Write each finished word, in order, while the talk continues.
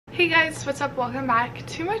Hey guys, what's up? Welcome back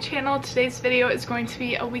to my channel. Today's video is going to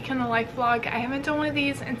be a week in the life vlog. I haven't done one of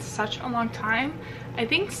these in such a long time. I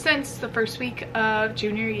think since the first week of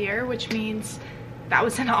junior year, which means that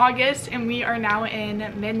was in August, and we are now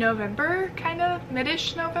in mid-November, kind of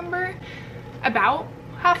mid-ish November, about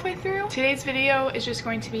halfway through. Today's video is just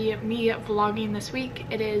going to be me vlogging this week.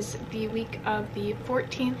 It is the week of the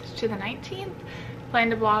 14th to the 19th.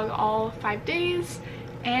 Plan to vlog all 5 days.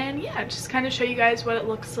 And yeah, just kind of show you guys what it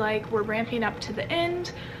looks like. We're ramping up to the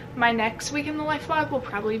end. My next week in the life vlog will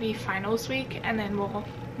probably be finals week, and then we'll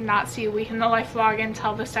not see a week in the life vlog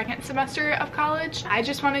until the second semester of college. I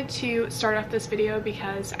just wanted to start off this video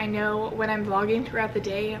because I know when I'm vlogging throughout the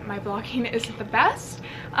day, my vlogging isn't the best,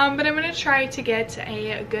 but I'm going to try to get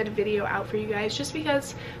a good video out for you guys, just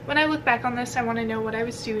because when I look back on this, I want to know what I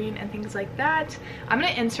was doing and things like that. I'm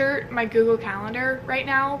going to insert my Google Calendar right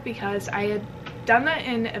now because I had done that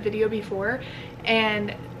in a video before,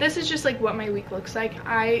 and this is just like what my week looks like.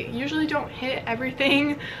 I usually don't hit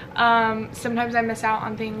everything. Sometimes I miss out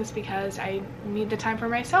on things because I need the time for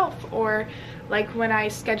myself, or like when I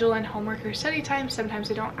schedule in homework or study time, sometimes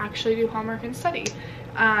I don't actually do homework and study.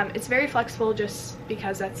 It's very flexible just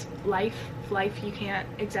because that's life you can't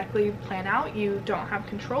exactly plan out, you don't have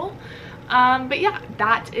control. But yeah,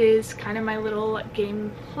 that is kind of my little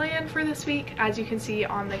game plan for this week. As you can see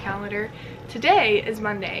on the calendar, today is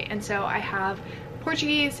Monday, and so I have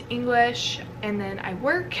Portuguese, English, and then I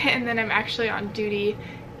work, and then I'm actually on duty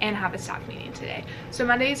and have a staff meeting today. So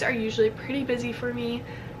Mondays are usually pretty busy for me.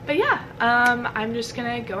 But yeah, I'm just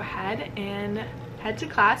gonna go ahead and head to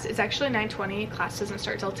class. It's actually 9:20. Class doesn't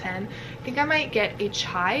start till 10. I think I might get a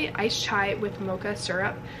chai, iced chai with mocha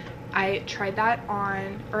syrup. I tried that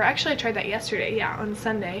on, or actually I tried that yesterday, yeah, on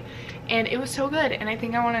Sunday, and it was so good, and I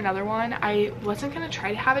think I want another one. I wasn't gonna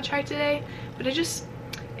try to have a chai today, but it just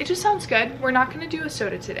sounds good. We're not gonna do a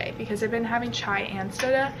soda today because I've been having chai and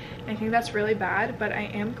soda, and I think that's really bad, but I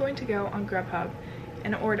am going to go on Grubhub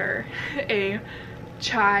and order a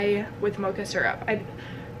chai with mocha syrup. I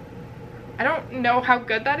don't know how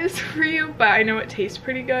good that is for you, but I know it tastes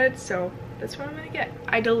pretty good, so that's what I'm gonna get.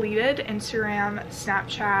 I deleted Instagram,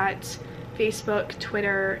 Snapchat, Facebook,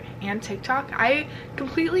 Twitter, and TikTok. I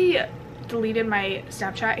completely deleted my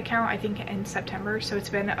Snapchat account, I think in September, so it's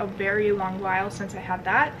been a very long while since I had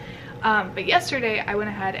that. But yesterday I went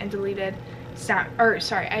ahead and deleted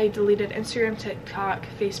I deleted Instagram, TikTok,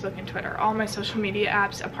 Facebook, and Twitter. All my social media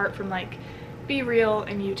apps apart from like Be Real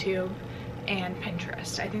and YouTube and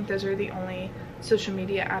Pinterest. I think those are the only social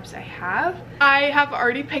media apps I have. I have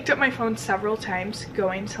already picked up my phone several times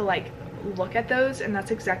going to like look at those, and that's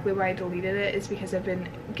exactly why I deleted it, is because I've been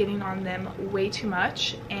getting on them way too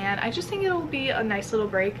much, and I just think it'll be a nice little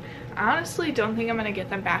break. I honestly don't think I'm gonna get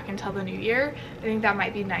them back until the new year. I think that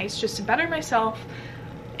might be nice just to better myself.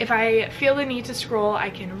 If I feel the need to scroll, I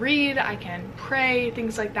can read, I can pray,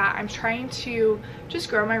 things like that. I'm trying to just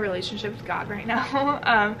grow my relationship with God right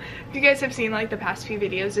now. If you guys have seen like the past few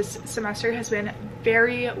videos, this semester has been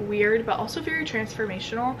very weird, but also very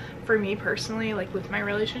transformational for me personally, like with my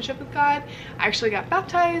relationship with God. I actually got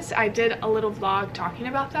baptized. I did a little vlog talking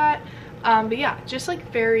about that. But yeah, just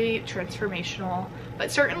like very transformational, but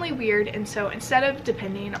certainly weird. And so instead of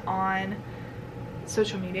depending on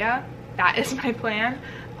social media, that is my plan.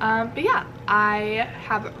 But yeah, I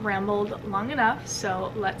have rambled long enough,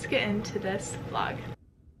 so let's get into this vlog.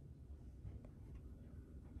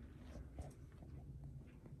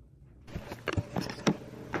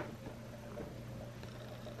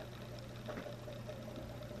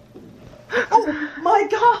 Oh my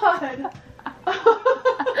god!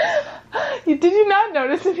 Did you not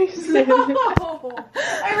notice if you said No!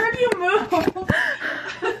 I heard you move!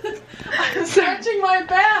 I'm stretching my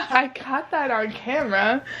back! I caught that on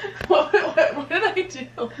camera. What did I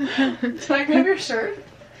do? Did I grab your shirt?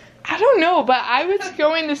 I don't know, but I was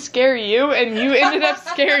going to scare you and you ended up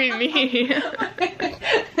scaring me.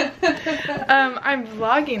 I'm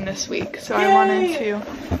vlogging this week, so Yay! I wanted to.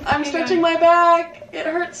 I'm stretching my back. It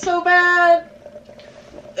hurts so bad.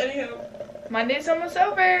 Anywho. Monday's almost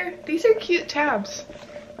over. These are cute tabs.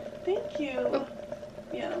 Thank you.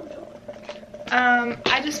 Yeah, don't.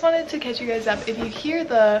 I just wanted to catch you guys up. If you hear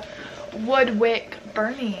the wood wick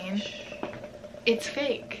burning, it's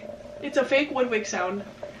fake. It's a fake woodwick sound.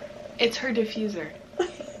 It's her diffuser.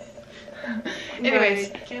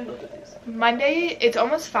 Anyways, candle diffuser. Monday, it's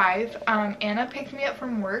almost 5. Anna picked me up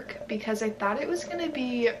from work because I thought it was gonna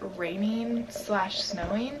be raining /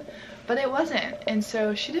 snowing, but it wasn't, and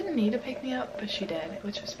so she didn't need to pick me up, but she did,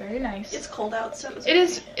 which was very nice. It's cold out, so it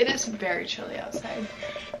is very chilly outside.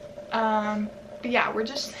 But yeah, we're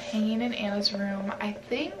just hanging in Anna's room. I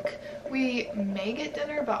think we may get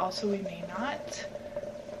dinner, but also we may not.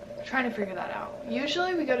 I'm trying to figure that out.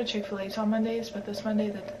 Usually we go to Chick-fil-A's on Mondays, but this Monday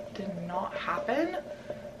that did not happen.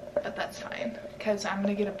 But that's fine, because I'm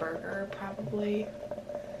gonna get a burger probably,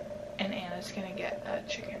 and Anna's gonna get a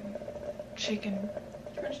Crunchy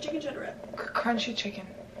chicken cheddar wrap. crunchy chicken.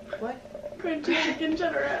 What? Crunchy chicken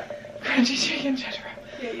cheddar wrap. Crunchy chicken cheddar wrap.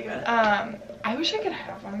 Yeah, you got it. I wish I could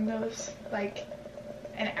have one of those, like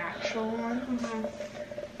an actual one.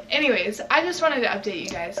 Anyways, I just wanted to update you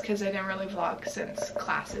guys because I didn't really vlog since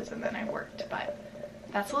classes and then I worked, but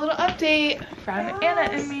that's a little update from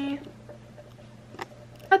Anna and me.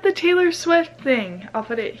 At the Taylor Swift thing, I'll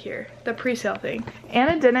put it here, the pre-sale thing.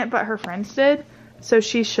 Anna didn't, but her friends did, so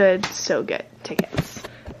she should still get tickets.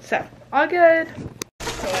 So, all good.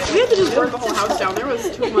 We had to just burn the whole house down. There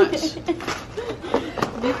was too much.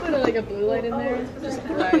 They put like a blue light in there. Just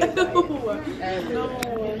bright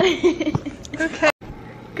Okay.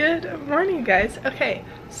 Good morning, guys. Okay,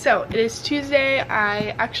 so it is Tuesday.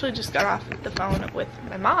 I actually just got off the phone with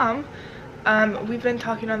my mom. We've been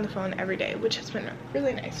talking on the phone every day, which has been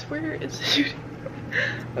really nice. Where is the shooting?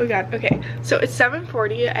 Oh god. Okay, so it's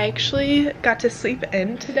 7:40. I actually got to sleep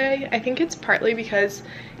in today. I think it's partly because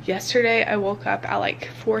yesterday I woke up at like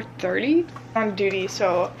 4:30 on duty,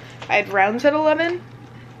 so I had rounds at 11.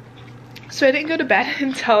 So I didn't go to bed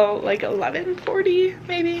until like 11:40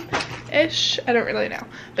 maybe ish. I don't really know.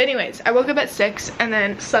 But anyways, I woke up at 6 and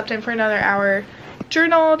then slept in for another hour,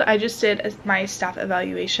 journaled. I just did my staff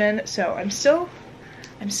evaluation, so I'm still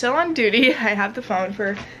on duty. I have the phone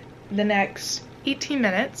for the next 18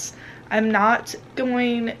 minutes. I'm not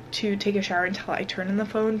going to take a shower until I turn on the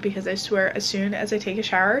phone because I swear as soon as I take a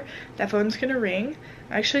shower, that phone's gonna ring.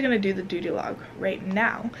 I'm actually gonna do the duty log right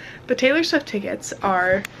now. But Taylor Swift tickets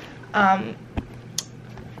are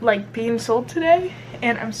like being sold today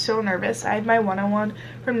and I'm so nervous. I had my one-on-one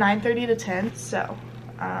from 9:30 to 10, so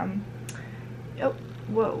oh,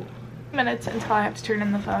 whoa, minutes until I have to turn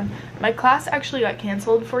in the phone. My class actually got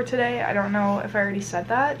canceled for today. I don't know if I already said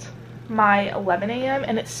that. My 11 a.m.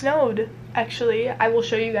 and it snowed actually. I will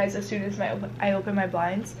show you guys as soon as I open my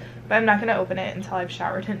blinds, but I'm not gonna open it until I've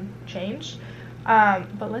showered and changed.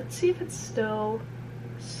 But let's see if it's still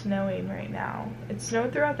snowing right now. It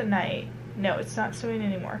snowed throughout the night. No, it's not snowing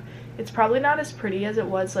anymore. It's probably not as pretty as it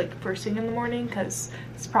was like first thing in the morning because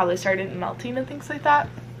it's probably started melting and things like that.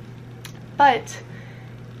 But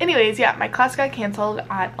anyways, yeah, my class got canceled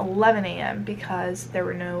at 11 a.m. because there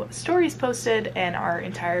were no stories posted, and our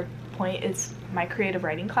entire point is my creative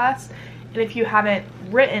writing class. And if you haven't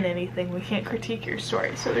written anything, we can't critique your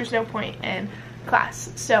story, so there's no point in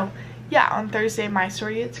class. So yeah, on Thursday my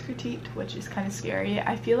story gets critiqued, which is kind of scary.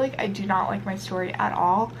 I feel like I do not like my story at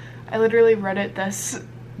all. I literally wrote it this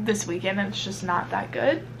weekend and it's just not that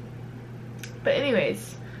good. But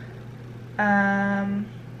anyways,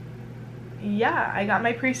 yeah, I got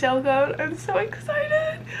my pre-sale code. I'm so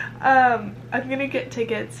excited. I'm gonna get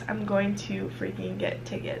tickets. I'm going to freaking get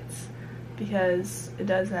tickets because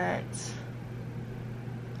it's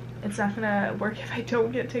not gonna work if I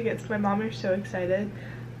don't get tickets. My mom is so excited.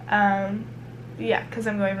 Yeah, because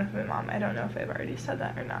I'm going with my mom. I don't know if I've already said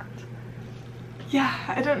that or not. Yeah,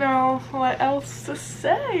 I don't know what else to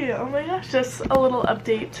say. Oh my gosh, just a little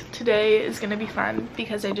update. Today is gonna be fun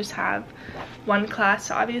because I just have one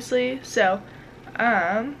class, obviously. So,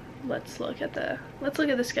 let's look at the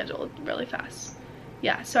schedule really fast.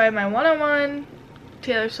 Yeah, so I have my one-on-one,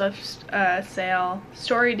 Taylor Swift sale,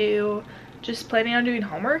 story due, just planning on doing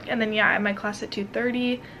homework, and then yeah, I have my class at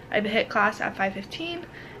 2:30. I have a HIT class at 5:15.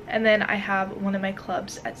 And then I have one of my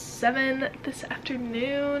clubs at 7 this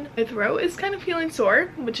afternoon. My throat is kind of feeling sore,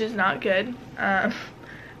 which is not good.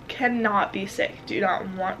 Cannot be sick. Do not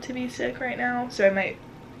want to be sick right now. So I might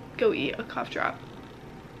go eat a cough drop.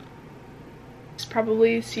 Just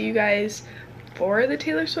probably see you guys for the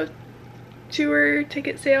Taylor Swift tour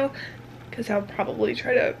ticket sale, because I'll probably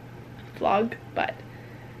try to vlog, but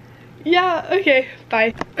yeah, okay,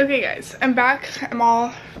 bye. Okay guys, I'm back. I'm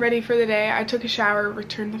all ready for the day. I took a shower,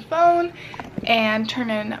 returned the phone, and turned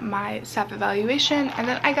in my staff evaluation, and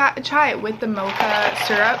then I got a chai with the mocha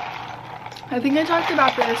syrup. I think I talked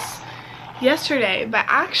about this yesterday, but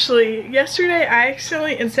actually, yesterday I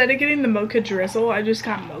actually, instead of getting the mocha drizzle, I just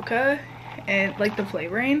got mocha and like the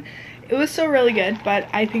flavoring. It was still really good, but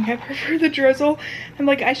I think I prefer the drizzle. And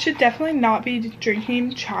like, I should definitely not be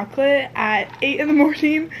drinking chocolate at 8 in the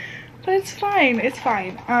morning. But it's fine, it's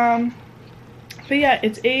fine. But yeah,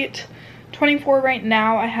 it's 8:24 right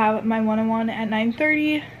now. I have my one-on-one at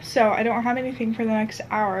 9:30, so I don't have anything for the next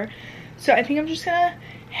hour. So I think I'm just gonna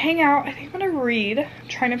hang out. I think I'm gonna read. I'm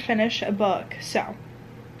trying to finish a book, so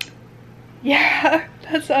yeah,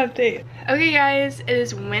 that's the update. Okay guys, it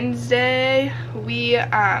is Wednesday.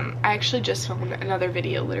 I actually just filmed another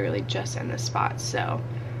video literally just in this spot, so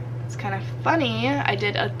it's kind of funny. I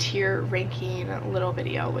did a tier ranking little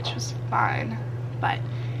video, which was fun, but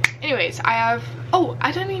anyways, I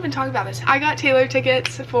didn't even talk about this. I got Taylor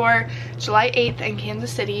tickets for July 8th in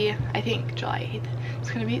Kansas City. I think July 8th. It's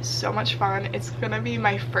gonna be so much fun. It's gonna be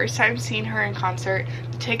my first time seeing her in concert.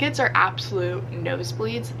 The tickets are absolute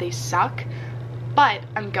nosebleeds. They suck, but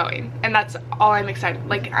I'm going, and that's all I'm excited.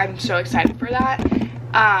 Like, I'm so excited for that.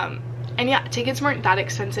 And yeah, tickets weren't that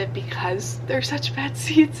expensive because they're such bad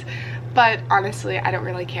seats, but honestly I don't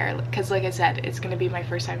really care, because like I said, it's gonna be my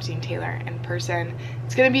first time seeing Taylor in person.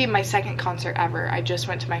 It's gonna be my second concert ever. I just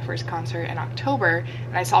went to my first concert in October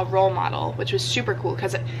and I saw Role Model, which was super cool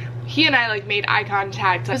because he and I like made eye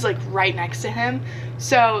contact. I was like right next to him,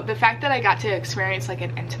 so the fact that I got to experience like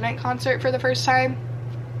an intimate concert for the first time,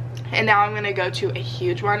 and now I'm gonna go to a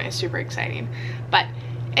huge one, is super exciting. But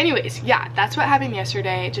anyways, yeah, that's what happened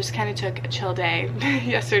yesterday. Just kind of took a chill day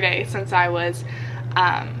yesterday since I was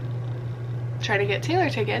trying to get Taylor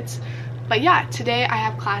tickets. But yeah, today I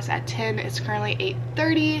have class at 10. It's currently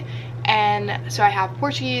 8:30, and so I have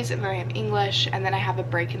Portuguese and then I have English, and then I have a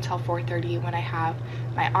break until 4:30 when I have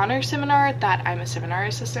my honors seminar that I'm a seminar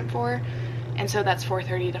assistant for, and so that's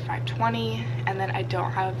 4:30 to 5:20. And then I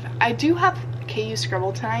do have KU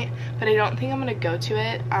Scribble tonight, but I don't think I'm gonna go to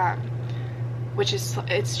it,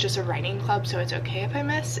 it's just a writing club, so it's okay if I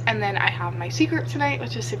miss. And then I have my C group tonight,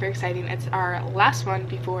 which is super exciting. It's our last one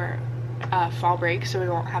before fall break, so we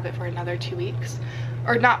won't have it for another 2 weeks,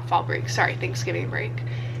 or not fall break, sorry, Thanksgiving break.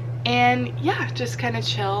 And yeah, just kind of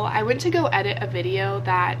chill. I went to go edit a video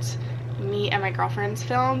that me and my girlfriends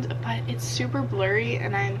filmed, but it's super blurry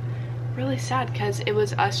and I'm really sad because it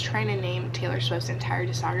was us trying to name Taylor Swift's entire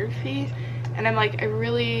discography, and I'm like, I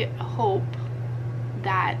really hope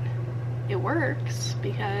that it works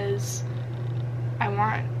because I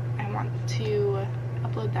want to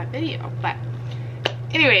upload that video. But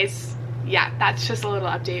anyways, yeah, that's just a little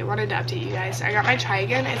update. Wanted to update you guys. I got my chai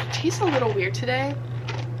again. It tastes a little weird today.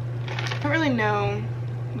 I don't really know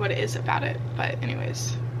what it is about it, but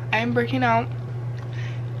anyways, I am breaking out.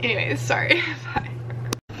 Anyways, sorry. Bye.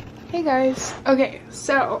 Hey guys. Okay,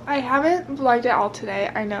 so I haven't vlogged at all today,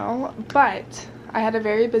 I know, but I had a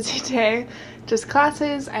very busy day. Just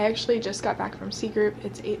classes. I actually just got back from C group.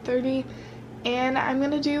 It's 8:30, and I'm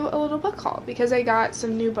gonna do a little book haul because I got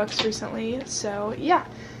some new books recently. So yeah,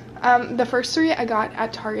 the first 3 I got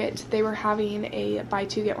at Target. They were having a buy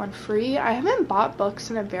 2 get 1 free. I haven't bought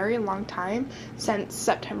books in a very long time, since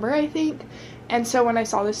September I think, and so when I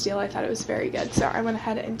saw this deal I thought it was very good, so I went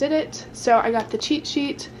ahead and did it. So I got the cheat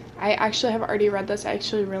sheet. I actually have already read this. I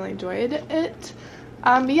actually really enjoyed it.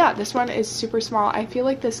 But yeah, this one is super small. I feel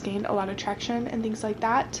like this gained a lot of traction and things like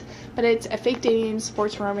that, but it's a fake dating,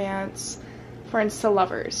 sports romance, friends to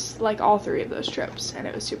lovers, like all 3 of those tropes, and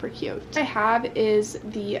it was super cute. What I have is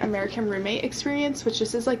the American Roommate Experience, which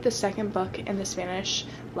this is like the second book in the Spanish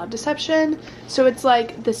love deception. So it's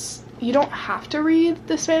like this, you don't have to read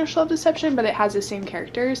the Spanish love deception, but it has the same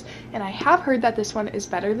characters, and I have heard that this one is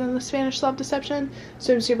better than the Spanish love deception,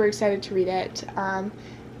 so I'm super excited to read it.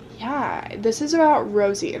 Yeah, this is about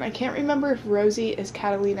Rosie, and I can't remember if Rosie is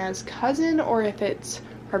Catalina's cousin or if it's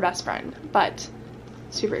her best friend, but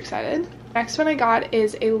super excited. Next one I got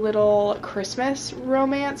is a little Christmas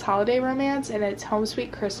romance, holiday romance, and it's Home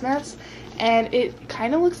Sweet Christmas, and it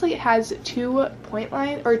kind of looks like it has 2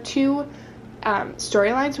 storylines,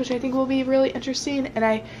 which I think will be really interesting, and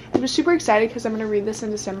I'm just super excited because I'm going to read this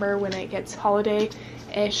in December when it gets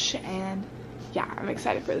holiday-ish, and yeah, I'm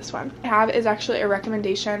excited for this one. I have is actually a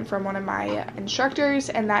recommendation from one of my instructors,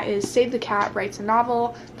 and that is Save the Cat Writes a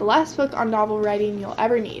Novel, the last book on novel writing you'll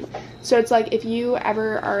ever need. So it's like, if you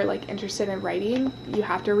ever are like interested in writing, you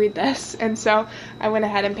have to read this, and so I went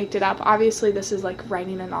ahead and picked it up. Obviously this is like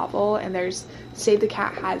writing a novel, and there's Save the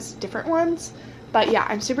Cat has different ones, but yeah,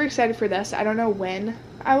 I'm super excited for this. I don't know when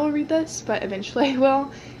I will read this, but eventually I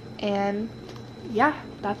will, and yeah,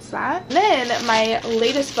 that's that. Then my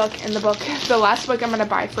latest book in the book, the last book I'm going to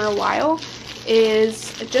buy for a while, it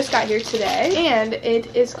just got here today, and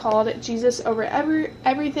it is called Jesus Over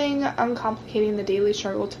Everything, Uncomplicating the Daily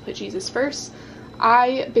Struggle to Put Jesus First.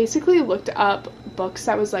 I basically looked up books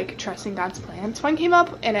that was like trusting God's plan. This one came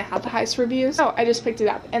up and it had the highest reviews, so I just picked it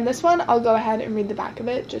up. And this one, I'll go ahead and read the back of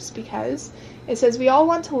it just because. It says, we all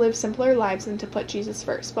want to live simpler lives and to put Jesus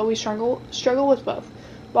first, but we struggle with both.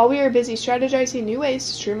 While we are busy strategizing new ways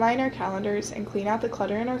to streamline our calendars and clean out the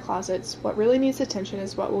clutter in our closets, what really needs attention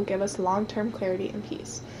is what will give us long-term clarity and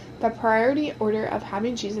peace. The priority order of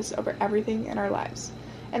having Jesus over everything in our lives.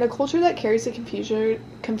 In a culture that carries the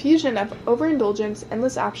confusion of overindulgence,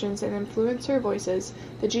 endless options, and influencer voices,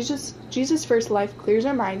 the Jesus first life clears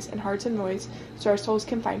our minds and hearts of noise so our souls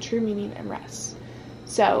can find true meaning and rest.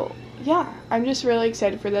 So, yeah, I'm just really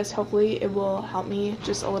excited for this. Hopefully it will help me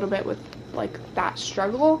just a little bit with, like, that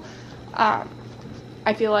struggle.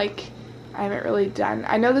 I feel like I haven't really done...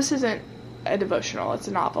 I know this isn't a devotional, it's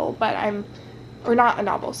a novel, but or not a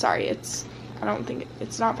novel, sorry, it's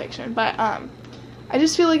not fiction, but, I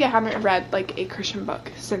just feel like I haven't read, like, a Christian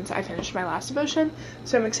book since I finished my last devotion,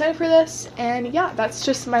 so I'm excited for this, and yeah, that's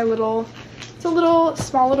just my it's a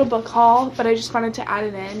small little book haul, but I just wanted to add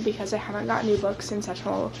it in because I haven't got new books in such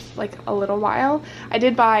a little while. I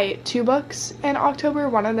did buy 2 books in October.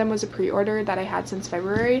 One of them was a pre-order that I had since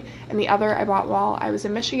February, and the other I bought while I was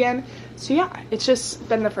in Michigan, so yeah, it's just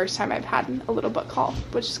been the first time I've had a little book haul,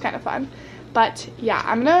 which is kind of fun. But yeah,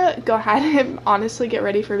 I'm gonna go ahead and honestly get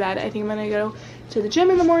ready for bed. I think I'm gonna go to the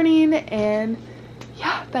gym in the morning, and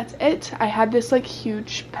yeah, that's it. I had this like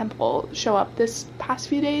huge pimple show up this past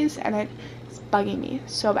few days, and it's bugging me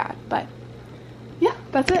so bad. But yeah,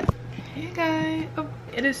 that's it. Hey guys,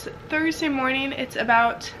 it is Thursday morning. It's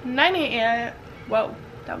about 9 a.m. Whoa,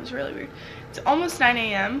 that was really weird. It's almost 9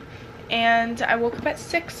 a.m. and I woke up at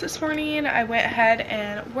 6 this morning. I went ahead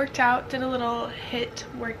and worked out, did a little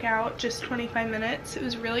HIIT workout, just 25 minutes. It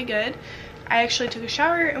was really good. I actually took a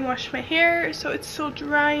shower and washed my hair, so it's still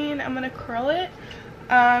drying. I'm gonna curl it.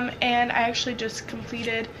 And I actually just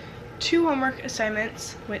completed 2 homework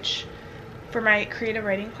assignments, which for my creative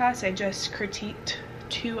writing class, I just critiqued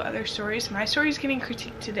 2 other stories. My story is getting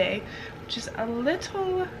critiqued today, which is a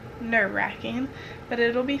little nerve-wracking, but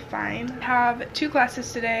it'll be fine. I have 2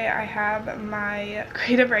 classes today. I have my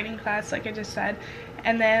creative writing class, like I just said,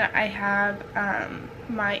 and then I have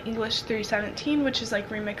my English 317, which is like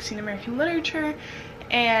remixing American literature,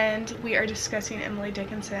 and we are discussing Emily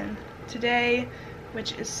Dickinson today,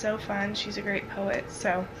 which is so fun. She's a great poet,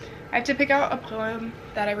 so I have to pick out a poem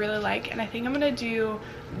that I really like, and I think I'm gonna do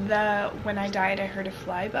the When I Died I Heard a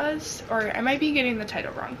Fly Buzz, or I might be getting the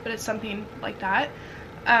title wrong, but it's something like that.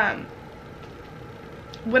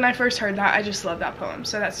 When I first heard that, I just love that poem,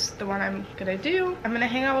 so that's the one I'm gonna do. I'm gonna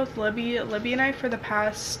hang out with Libby. Libby and I, for the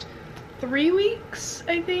past 3 weeks,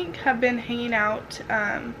 I think, have been hanging out,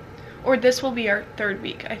 or this will be our 3rd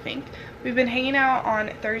week, I think. We've been hanging out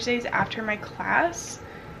on Thursdays after my class,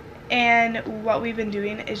 and what we've been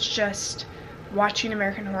doing is just watching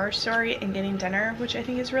American Horror Story and getting dinner, which I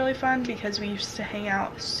think is really fun because we used to hang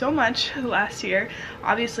out so much last year.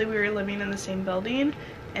 Obviously, we were living in the same building,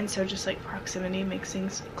 and so just like proximity makes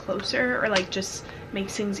things closer, or like just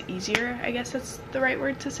makes things easier, I guess that's the right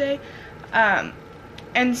word to say.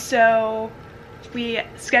 And so we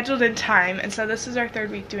scheduled in time, and so this is our 3rd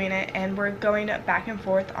week doing it, and we're going back and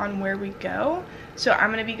forth on where we go. So I'm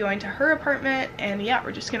gonna be going to her apartment, and yeah,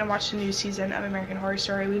 we're just gonna watch the new season of American Horror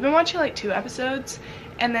Story. We've been watching like 2 episodes,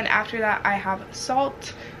 and then after that I have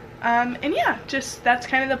Salt. And yeah, just that's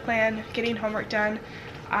kind of the plan, getting homework done.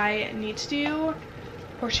 I need to do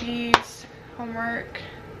Portuguese homework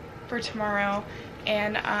for tomorrow,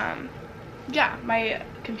 and yeah, my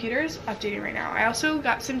computer is updating right now. I also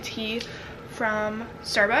got some tea from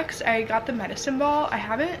Starbucks. I got the medicine ball. I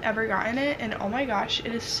haven't ever gotten it, and oh my gosh,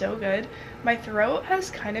 it is so good. My throat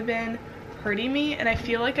has kind of been hurting me, and I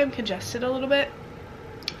feel like I'm congested a little bit,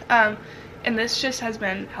 and this just has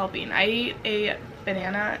been helping. I ate a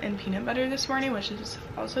banana and peanut butter this morning, which is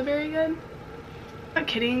also very good. I'm not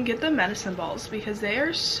kidding, get the medicine balls because they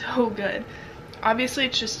are so good. Obviously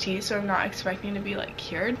it's just tea, so I'm not expecting to be like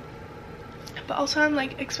cured, but also I'm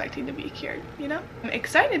like expecting to be cured, you know? I'm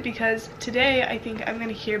excited because today I think I'm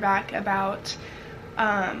gonna hear back about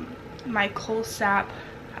my COLSAP.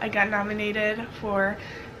 I got nominated for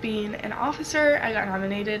being an officer. I got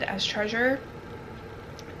nominated as treasurer,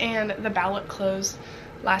 and the ballot closed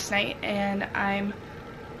last night, and I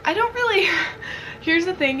don't really here's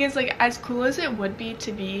the thing is, like, as cool as it would be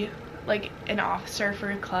to be like an officer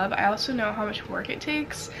for a club, I also know how much work it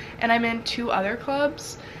takes, and I'm in 2 other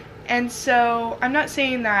clubs, and so I'm not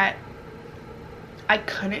saying that I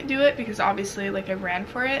couldn't do it because obviously like I ran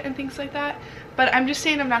for it and things like that, but I'm just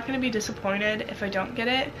saying I'm not going to be disappointed if I don't get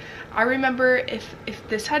it. I remember if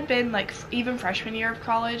this had been like even freshman year of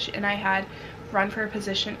college and I had run for a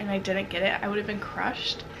position and I didn't get it, I would have been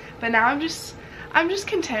crushed. But now I'm just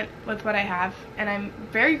content with what I have, and I'm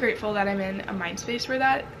very grateful that I'm in a mind space where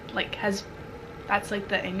that that's like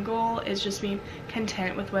the end goal, is just being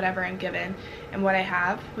content with whatever I'm given and what I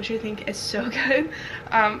have, which I think is so good.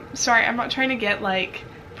 Sorry, I'm not trying to get like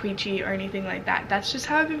preachy or anything like that. That's just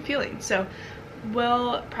how I've been feeling. So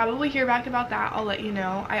we'll probably hear back about that. I'll let you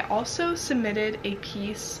know. I also submitted a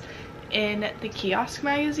piece in the Kiosk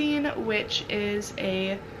magazine, which is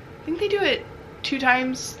I think they do it 2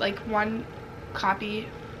 times, like 1 copy,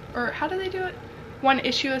 or how do they do it? 1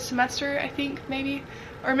 issue a semester, I think, maybe.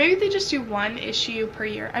 Or maybe they just do 1 issue per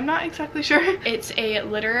year. I'm not exactly sure. It's a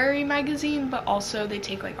literary magazine, but also they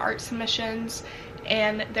take like art submissions.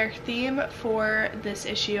 And their theme for this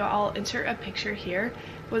issue, I'll insert a picture here,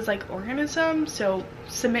 was like organism. So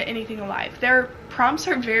submit anything alive. Their prompts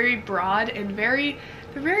are very broad and they're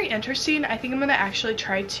very interesting. I think I'm gonna actually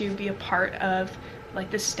try to be a part of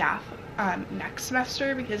like the staff next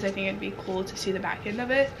semester, because I think it'd be cool to see the back end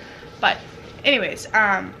of it. But anyways,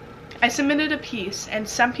 I submitted a piece, and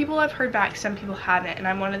some people have heard back, some people haven't, and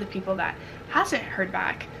I'm one of the people that hasn't heard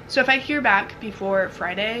back. So if I hear back before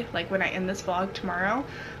Friday, like when I end this vlog tomorrow,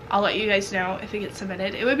 I'll let you guys know if it gets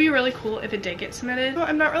submitted. It would be really cool if it did get submitted.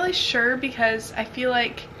 I'm not really sure, because I feel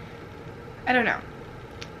like, I don't know.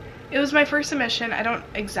 It was my first submission. I don't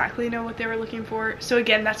exactly know what they were looking for. So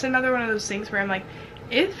again, that's another one of those things where I'm like,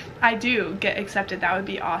 if I do get accepted, that would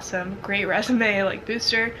be awesome. Great resume, like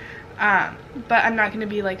booster. But I'm not going to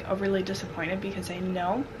be like overly disappointed, because I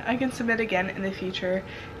know I can submit again in the future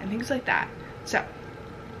and things like that. So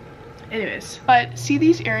anyways, but see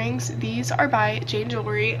these earrings? These are by Jane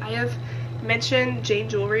Jewelry. I have mentioned Jane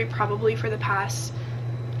Jewelry probably for the past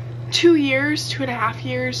 2 years, 2.5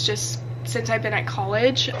 years, just since I've been at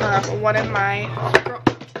college. One of my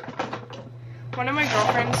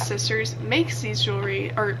girlfriend's sisters makes these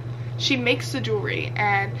jewelry, or she makes the jewelry,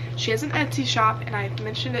 and she has an Etsy shop, and I've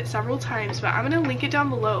mentioned it several times, but I'm gonna link it down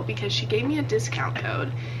below because she gave me a discount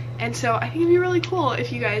code, and so I think it'd be really cool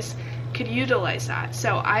if you guys could utilize that.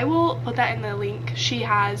 So I will put that in the link. She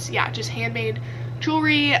has, yeah, just handmade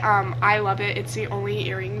jewelry. I love it. It's the only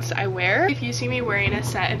earrings I wear. If you see me wearing a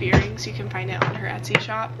set of earrings, you can find it on her Etsy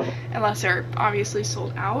shop, unless they're obviously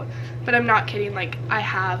sold out. But I'm not kidding, like I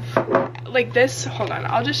have like this. Hold on,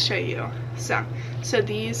 I'll just show you some. So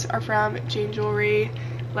these are from Jane Jewelry.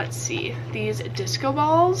 Let's see, these disco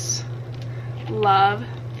balls. Love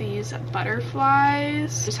these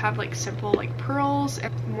butterflies. Just have like simple like pearls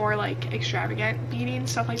and more like extravagant beading,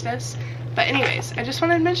 stuff like this. But anyways, I just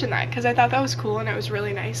wanted to mention that because I thought that was cool and it was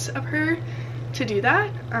really nice of her to do that.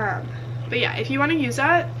 But yeah, if you want to use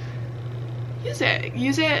that,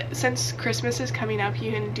 use it. Since Christmas is coming up,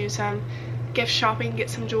 you can do some gift shopping, get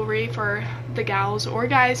some jewelry for the gals or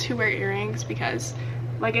guys who wear earrings, because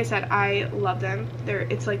like I said, I love them.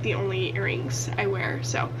 It's like the only earrings I wear,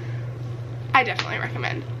 so I definitely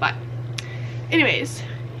recommend. But anyways,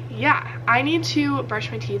 yeah, I need to brush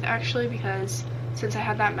my teeth actually, because since I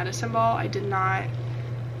had that medicine ball, I did not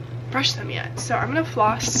brush them yet. So I'm gonna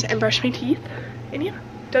floss and brush my teeth, and yeah,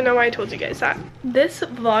 don't know why I told you guys that. This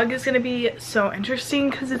vlog is gonna be so interesting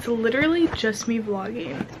because it's literally just me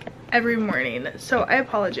vlogging every morning, so I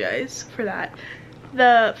apologize for that.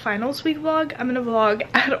 The finals week vlog, I'm gonna vlog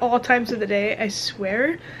at all times of the day, I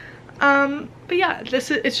swear. But yeah,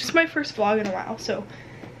 it's just my first vlog in a while, so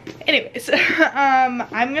anyways,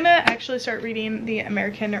 I'm gonna actually start reading The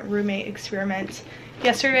American Roommate Experiment.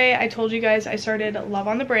 Yesterday I told you guys I started Love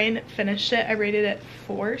on the Brain, finished it. I rated it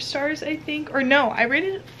 4 stars, I think, or no, I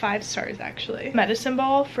rated it 5 stars actually. Medicine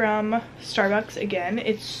Ball from Starbucks, again,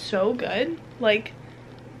 it's so good. Like,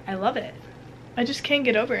 I love it. I just can't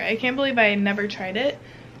get over it. I can't believe I never tried it.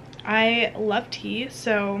 I love tea,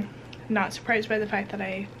 so not surprised by the fact that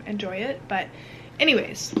I enjoy it. But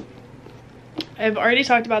anyways, I've already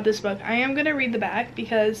talked about this book. I am gonna read the back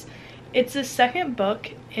because it's the second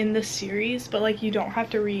book in the series, but like you don't have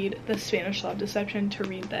to read The Spanish Love Deception to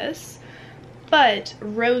read this. But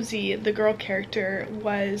Rosie, the girl character,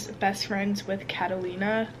 was best friends with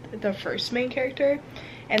Catalina, the first main character,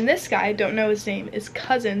 and this guy, don't know his name, is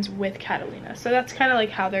cousins with Catalina. So that's kind of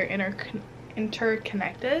like how they're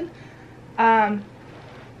interconnected.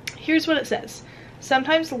 Here's what it says.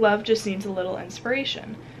 Sometimes love just needs a little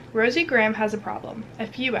inspiration. Rosie Graham has a problem. A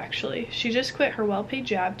few, actually. She just quit her well-paid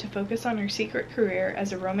job to focus on her secret career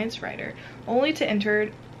as a romance writer, only to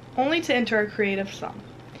enter a creative slump.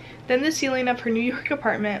 Then the ceiling of her New York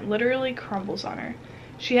apartment literally crumbles on her.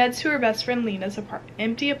 She heads to her best friend Lena's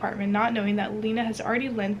empty apartment, not knowing that Lena has already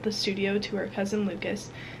lent the studio to her cousin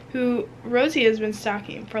Lucas, who Rosie has been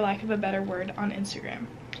stalking, for lack of a better word, on Instagram.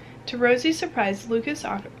 To Rosie's surprise, Lucas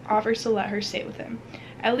offers to let her stay with him,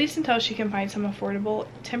 at least until she can find some affordable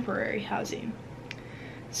temporary housing.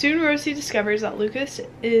 Soon Rosie discovers that Lucas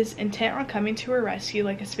is intent on coming to her rescue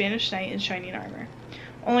like a Spanish knight in shining armor.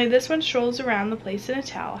 Only this one strolls around the place in a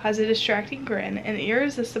towel, has a distracting grin, an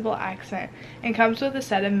irresistible accent, and comes with a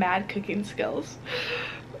set of mad cooking skills.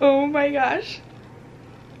 Oh my gosh.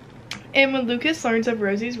 And when Lucas learns of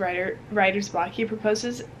Rosie's writer's block, he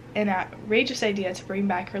proposes an outrageous idea to bring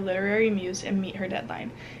back her literary muse and meet her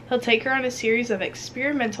deadline. He'll take her on a series of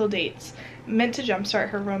experimental dates meant to jumpstart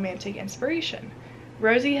her romantic inspiration.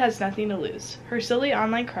 Rosie has nothing to lose. Her silly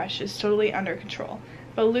online crush is totally under control,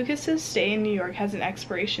 but Lucas's stay in New York has an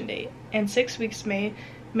expiration date, and 6 weeks may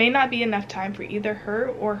not be enough time for either her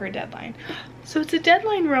or her deadline. So it's a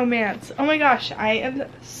deadline romance. Oh my gosh, I am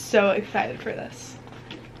so excited for this.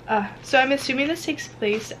 So I'm assuming this takes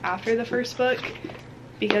place after the first book,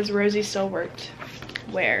 because Rosie still worked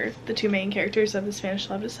where the two main characters of the Spanish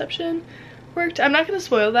Love Deception worked. I'm not going to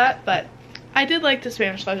spoil that, but I did like the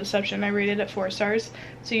Spanish Love Deception. I rated it 4 stars,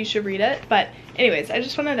 so you should read it. But anyways, I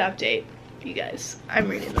just wanted to update you guys. I'm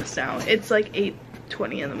reading this now. It's like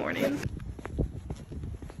 8:20 in the morning.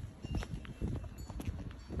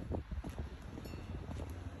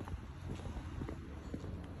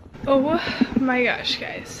 Oh my gosh,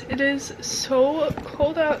 guys. It is so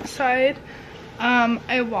cold outside.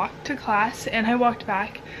 I walked to class and I walked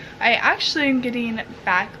back. I actually am getting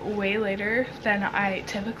back way later than I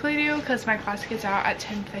typically do because my class gets out at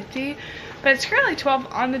 10:50, but it's currently 12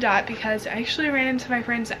 on the dot because I actually ran into my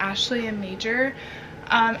friends Ashley and Major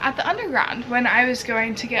at the underground when I was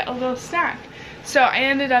going to get a little snack. So I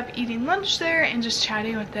ended up eating lunch there and just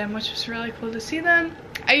chatting with them, which was really cool to see them.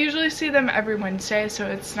 I usually see them every Wednesday, so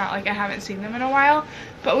it's not like I haven't seen them in a while,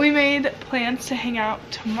 but we made plans to hang out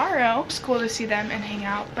tomorrow. It's cool to see them and hang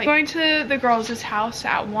out. But going to the girls' house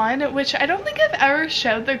at 1, which I don't think I've ever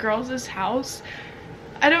showed the girls' house.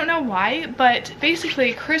 I don't know why, but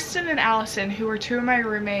basically Kristen and Allison, who were 2 of my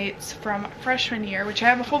roommates from freshman year, which I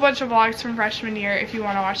have a whole bunch of vlogs from freshman year if you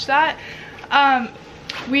want to watch that,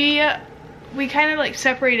 we kind of like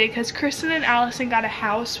separated because Kristen and Allison got a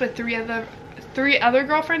house with 3 other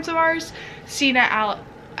girlfriends of ours, Cena,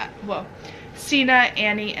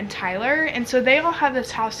 Annie, and Tyler, and so they all have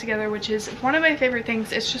this house together, which is one of my favorite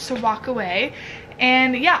things. It's just a walk away.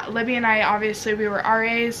 And yeah, Libby and I, obviously we were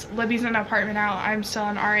RAs. Libby's in an apartment now, I'm still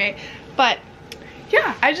an RA, but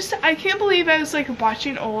yeah, I can't believe I was like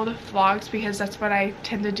watching old vlogs because that's what I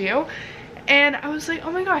tend to do. And I was like,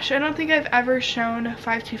 oh my gosh, I don't think I've ever shown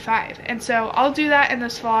 525. And so I'll do that in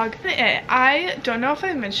this vlog. I don't know if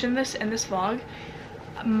I mentioned this in this vlog.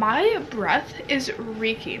 My breath is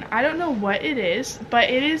reeking. I don't know what it is, but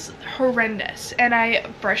it is horrendous. And I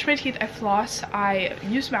brush my teeth, I floss, I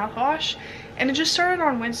use mouthwash, and it just started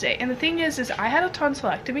on Wednesday. And the thing is I had a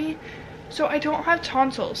tonsillectomy, so I don't have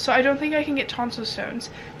tonsils. So I don't think I can get tonsil stones.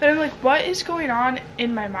 But I'm like, what is going on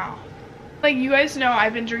in my mouth? Like, you guys know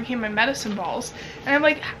I've been drinking my medicine balls, and I'm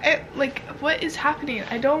like, what is happening?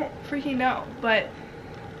 I don't freaking know. But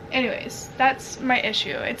anyways, that's my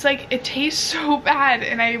issue. It's like, it tastes so bad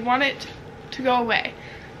and I want it to go away.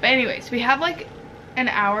 But anyways, we have like an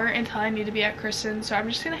hour until I need to be at Kristen, so I'm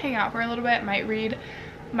just gonna hang out for a little bit, might read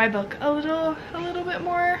my book a little bit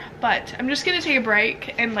more, but I'm just gonna take a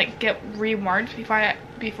break and like get rewarmed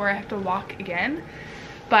before I have to walk again.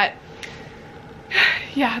 But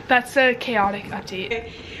yeah, that's a chaotic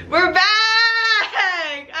update. We're back!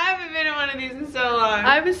 I haven't been in one of these in so long.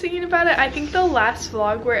 I was thinking about it. I think the last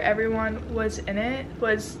vlog where everyone was in it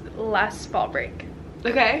was last fall break.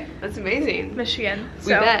 Okay, that's amazing. Michigan.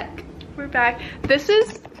 We're back. We're back. This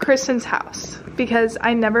is Kristen's house because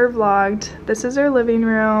I never vlogged. This is her living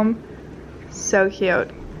room. So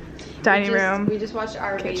cute. Dining room. We just watched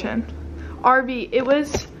RV. Kitchen. RV. It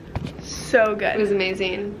was so good. It was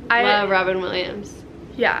amazing. I love Robin Williams.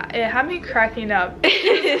 Yeah, it had me cracking up.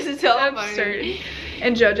 It's so absurd. Funny.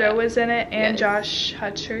 And JoJo was in it, and yes. Josh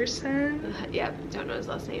Hutcherson. Yeah, don't know his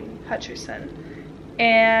last name. Hutcherson.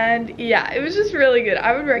 And yeah, it was just really good.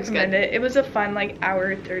 I would recommend it. It was a fun, like,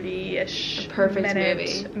 hour 30-ish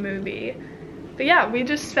minute movie. But yeah, we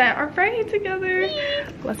just spent our Friday together.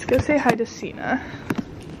 Let's go say hi to Cena.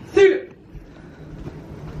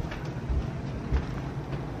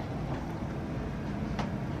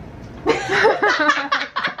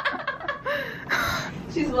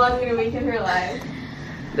 She's vlogging a week in her life.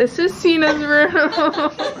 This is Cena's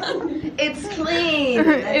room. It's clean.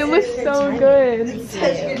 It was so good. It's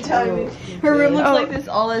such good timing. Her room looks like this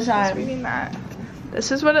all the time. Reading that. This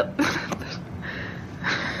is what it.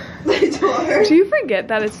 The door. Do you forget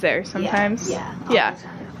that it's there sometimes? Yeah.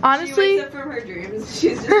 Honestly. She wakes up from her dreams.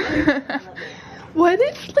 She's just like. What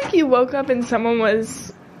if like you woke up and someone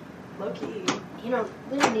was low-key. you know,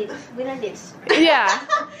 we don't need. Yeah.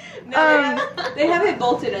 No, they have it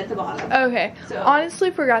bolted at the bottom. Okay. So.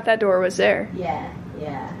 Honestly, forgot that door was there. Yeah.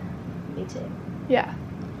 Me too. Yeah.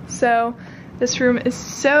 So, this room is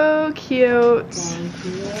so cute. Thank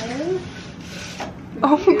you.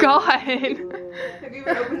 Oh God. Have you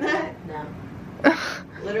ever opened that? No.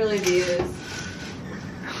 Literally views.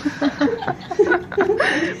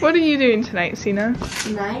 What are you doing tonight, Sina?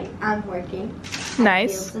 Tonight I'm working.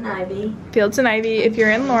 Nice. Fields and Ivy. Fields and Ivy. If you're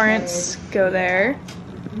in Lawrence, go there.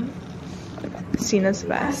 Sina's the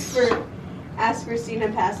best. Ask for Sina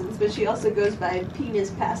Passons, but she also goes by Penis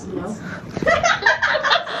Passons. No.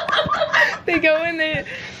 They go in the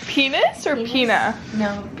penis or Penis? pina?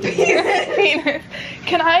 No. Penis.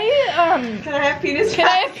 Can I have penis? Can I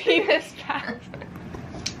have penis pass?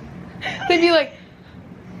 They'd be like,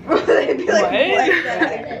 They'd be like, what?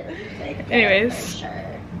 Anyways.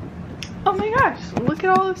 Oh my gosh, look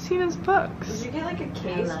at all of Sina's books. Did you get like a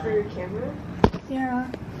case for your camera? Yeah.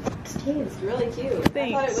 It's cute. It's really cute. I thought it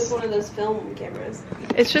Thanks. was one of those film cameras.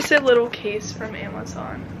 It's just a little case from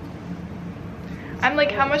Amazon. I'm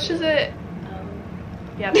like, how much is it?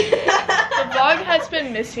 Yeah. The vlog has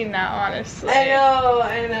been missing that, honestly. I know.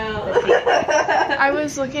 I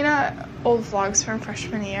was looking at old vlogs from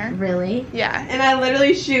freshman year. Really? Yeah. And I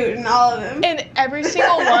literally shoot in all of them. And every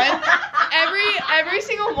single one, every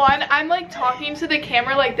single one, I'm like talking to the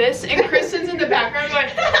camera like this, and Kristen's in the background going.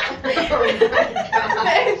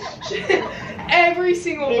 Every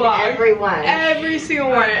single vlog. Everyone. Every single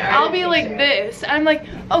one. Alright, I'll be like this, and I'm like,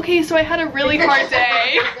 okay, so I had a really hard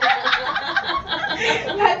day.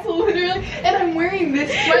 That's literally, and I'm wearing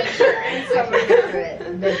this sweatshirt and stuff.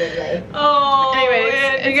 Vividly. Oh, Anyways,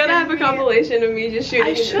 man, you gotta have a compilation of me just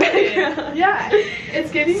shooting. I should. Yeah,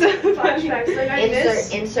 it's getting so flashbacks. Like I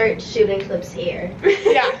miss. Insert shooting clips here.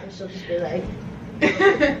 Yeah. And she'll just be like.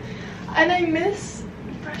 And I miss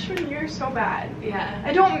freshman year so bad. Yeah.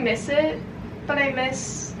 I don't miss it, but I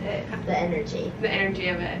miss it. The energy. The energy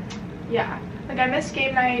of it. Yeah. Like I miss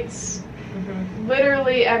game nights.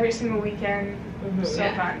 Literally every single weekend. So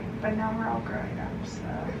Yeah. fun. But now we're all growing up, so.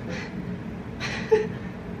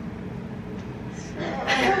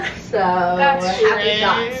 So That's happy strange.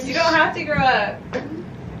 thoughts. You don't have to grow up.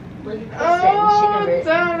 Look at Kristen. Oh, She never.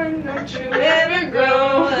 darling, don't you ever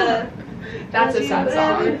grow up. That's a sad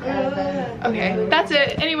song. Okay, that's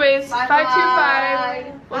it. Anyways,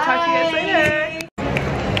 525. We'll talk to you guys later.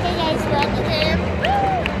 Hey guys, we're at the gym.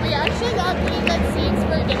 We actually got pretty good seats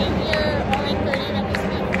for getting here only 30 minutes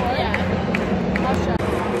before. Yeah. I'll show.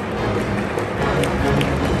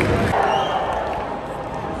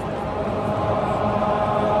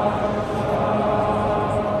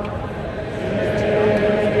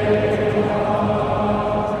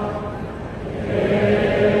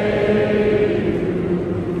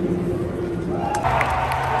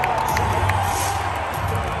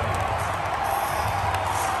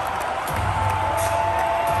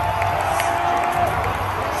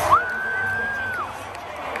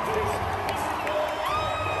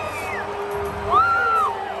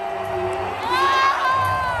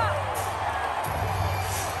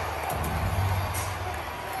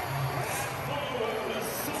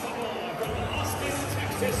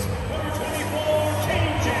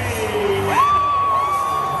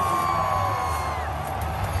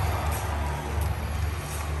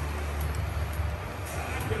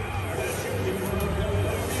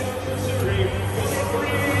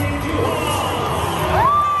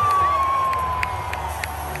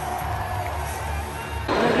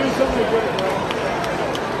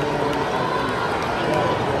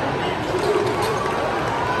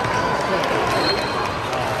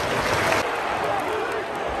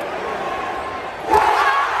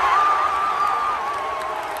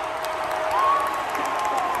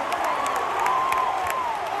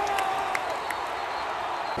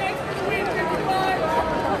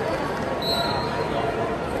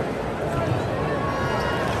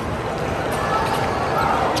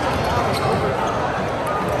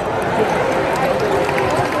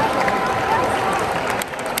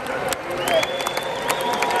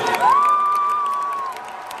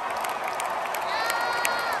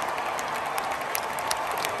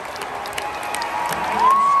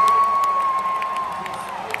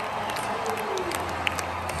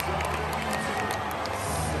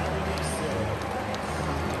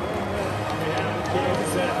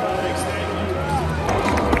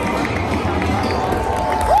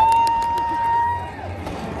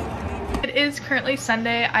 Is currently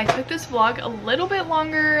Sunday. I took this vlog a little bit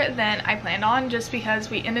longer than I planned on just because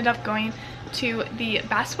we ended up going to the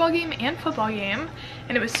basketball game and football game,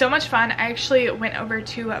 and it was so much fun. I actually went over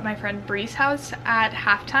to my friend Bree's house at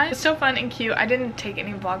halftime. It was so fun and cute. I didn't take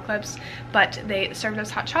any vlog clips, but they served us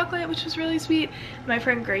hot chocolate, which was really sweet. My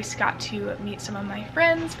friend Grace got to meet some of my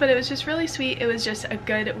friends, but it was just really sweet. It was just a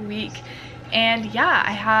good week. And yeah,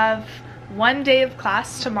 I have one day of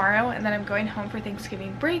class tomorrow, and then I'm going home for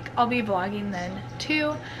Thanksgiving break. I'll be vlogging then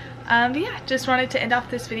too. But yeah, just wanted to end off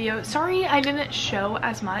this video. Sorry I didn't show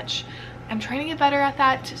as much. I'm trying to get better at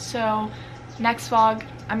that, so next vlog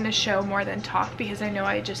I'm going to show more than talk, because I know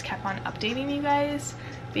I just kept on updating you guys.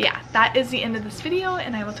 But yeah, that is the end of this video,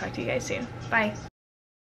 and I will talk to you guys soon. Bye.